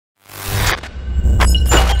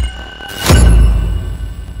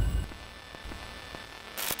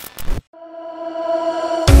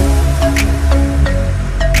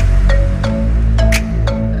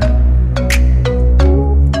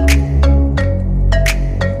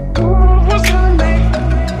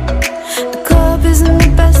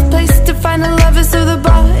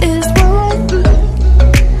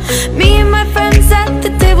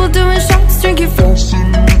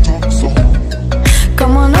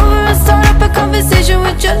conversation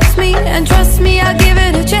with just me, and trust me, I'll give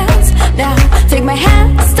it a chance. Now, take my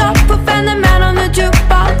hand, stop, put Find the Man on the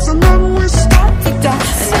jukebox, and then we start to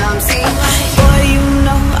dance. And I'm singing, boy, you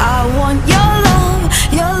know I want your love.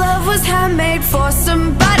 Your love was handmade for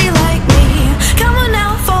somebody like me. Come on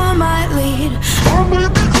now, follow my lead. I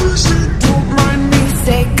might be crazy, don't mind me.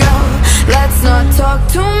 Say, girl, let's not talk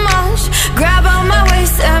too much. Grab on my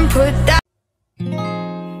waist and put that.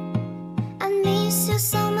 I miss you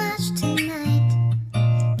so much tonight.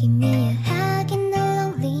 Give me a hug in the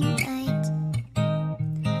lonely night.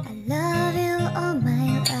 I love you all my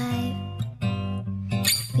life.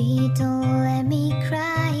 Please don't let me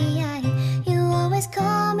cry. You always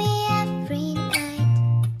call me every night,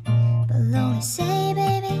 but only say,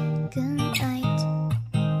 baby, good night.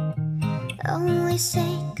 Only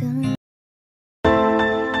say good night.